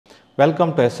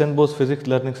Welcome to SN Bose Physics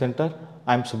Learning Center.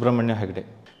 I am Subramanya Hegde.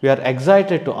 We are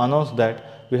excited to announce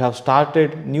that we have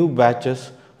started new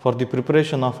batches for the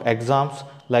preparation of exams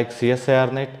like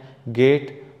CSIR-NET,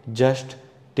 GATE, JEST,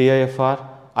 TIFR,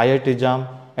 IIT-JAM,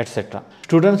 etc.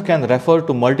 Students can refer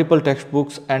to multiple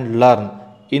textbooks and learn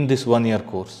in this one-year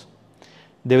course.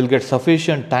 They will get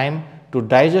sufficient time to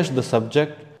digest the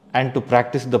subject and to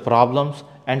practice the problems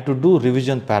and to do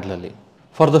revision parallelly.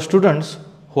 For the students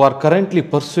who are currently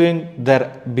pursuing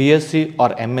their BSc or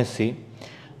MSc,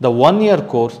 the one-year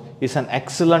course is an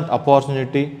excellent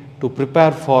opportunity to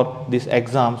prepare for these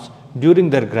exams during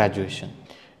their graduation.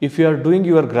 If you are doing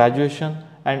your graduation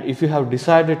and if you have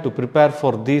decided to prepare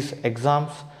for these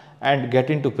exams and get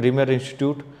into Premier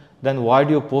Institute, then why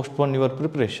do you postpone your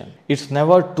preparation? It's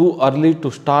never too early to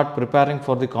start preparing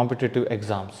for the competitive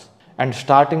exams, and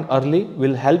starting early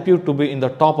will help you to be in the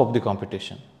top of the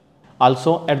competition.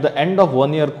 Also, at the end of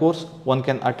one-year course, one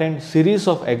can attend series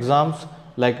of exams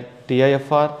like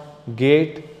TIFR,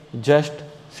 GATE, JEST,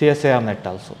 CSIR-NET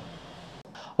also.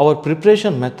 Our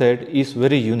preparation method is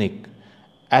very unique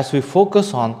as we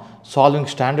focus on solving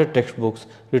standard textbooks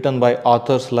written by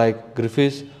authors like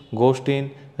Griffiths,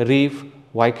 Goldstein, Reif,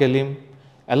 Weichselm,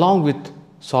 along with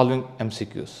solving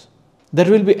MCQs. There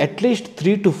will be at least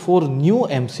 3 to 4 new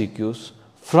MCQs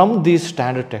from these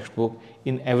standard textbook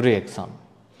in every exam.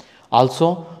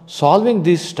 Also, solving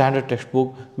this standard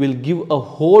textbook will give a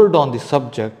hold on the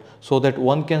subject so that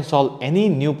one can solve any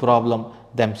new problem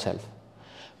themselves.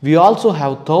 We also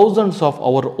have thousands of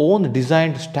our own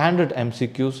designed standard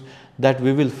MCQs that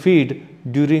we will feed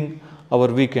during our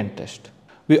weekend test.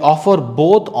 We offer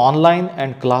both online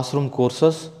and classroom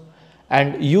courses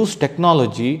and use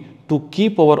technology to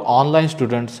keep our online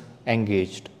students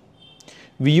engaged.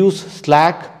 We use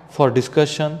Slack for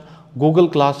discussion, Google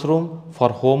Classroom for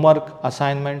homework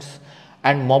assignments,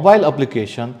 and mobile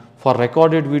application for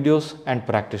recorded videos and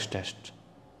practice tests.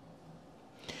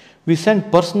 We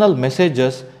send personal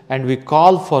messages and we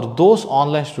call for those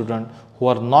online students who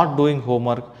are not doing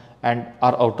homework and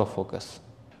are out of focus.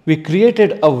 We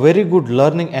created a very good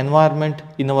learning environment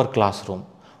in our classroom.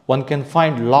 One can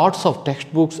find lots of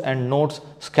textbooks and notes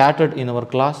scattered in our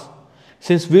class.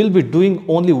 Since we will be doing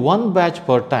only one batch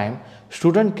per time,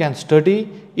 students can study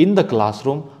in the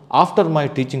classroom after my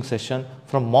teaching session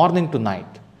from morning to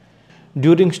night.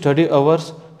 During study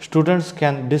hours, students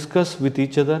can discuss with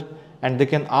each other and they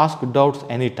can ask doubts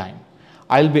anytime.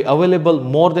 I will be available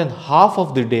more than half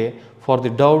of the day for the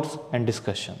doubts and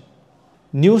discussion.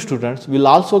 New students will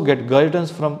also get guidance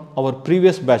from our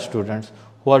previous batch students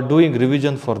who are doing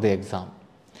revision for the exam.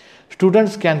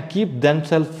 Students can keep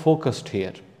themselves focused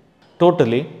here.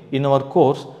 Totally, in our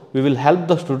course, we will help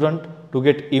the student to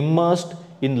get immersed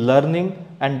in learning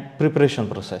and preparation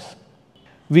process.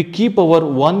 We keep our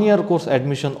one-year course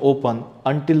admission open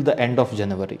until the end of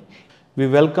January. We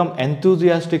welcome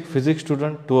enthusiastic physics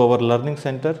students to our learning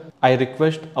center. I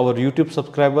request our YouTube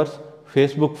subscribers,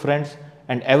 Facebook friends,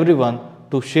 and everyone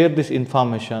to share this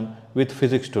information with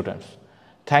physics students.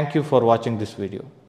 Thank you for watching this video.